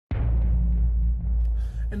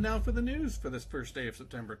And now for the news for this first day of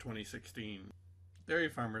September 2016. Dairy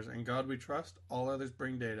farmers, in God we trust, all others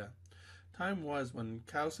bring data. Time was when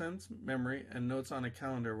cow sense, memory, and notes on a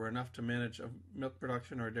calendar were enough to manage a milk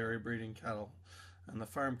production or dairy breeding cattle, and the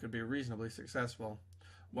farm could be reasonably successful.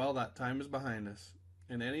 Well, that time is behind us.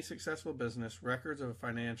 In any successful business, records of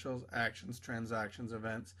financials, actions, transactions,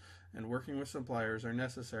 events, and working with suppliers are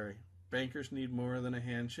necessary. Bankers need more than a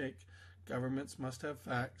handshake. Governments must have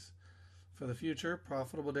facts. For the future,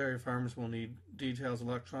 profitable dairy farms will need details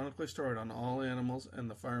electronically stored on all animals in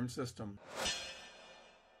the farm system.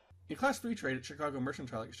 In Class 3 trade at Chicago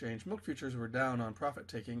Mercantile Exchange, milk futures were down on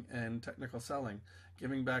profit-taking and technical selling,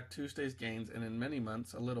 giving back Tuesday's gains and in many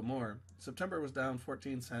months a little more. September was down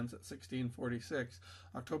 14 cents at 16.46,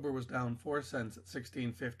 October was down 4 cents at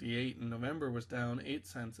 16.58, and November was down 8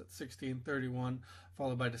 cents at 16.31,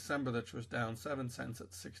 followed by December, which was down 7 cents at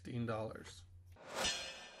 $16.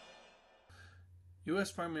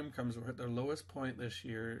 U.S. farm incomes were at their lowest point this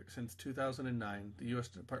year since 2009, the U.S.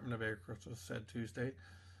 Department of Agriculture said Tuesday,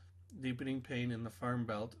 deepening pain in the farm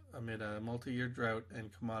belt amid a multi-year drought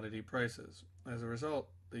and commodity prices. As a result,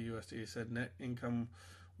 the USDA said net income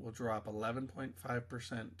will drop 11.5%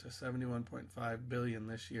 to $71.5 billion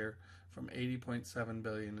this year from $80.7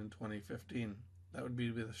 billion in 2015. That would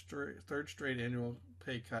be the third straight annual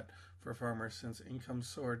pay cut for farmers since income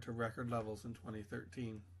soared to record levels in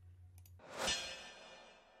 2013.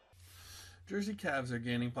 Jersey calves are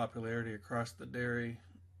gaining popularity across the dairy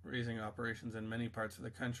raising operations in many parts of the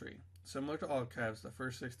country. Similar to all calves, the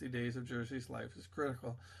first 60 days of Jersey's life is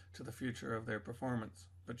critical to the future of their performance.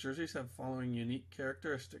 But Jerseys have following unique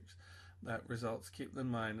characteristics that results keep in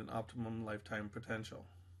mind an optimum lifetime potential.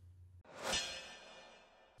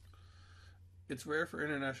 It's rare for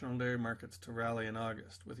international dairy markets to rally in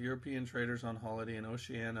August, with European traders on holiday and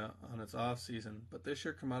Oceania on its off-season, but this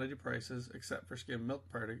year commodity prices, except for skim milk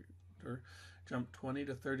powder, jumped 20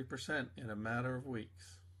 to 30% in a matter of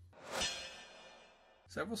weeks.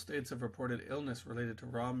 Several states have reported illness related to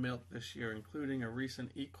raw milk this year, including a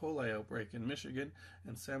recent E. coli outbreak in Michigan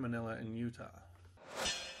and Salmonella in Utah.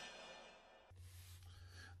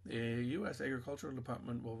 The U.S. Agricultural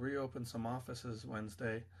Department will reopen some offices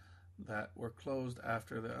Wednesday that were closed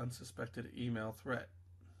after the unsuspected email threat.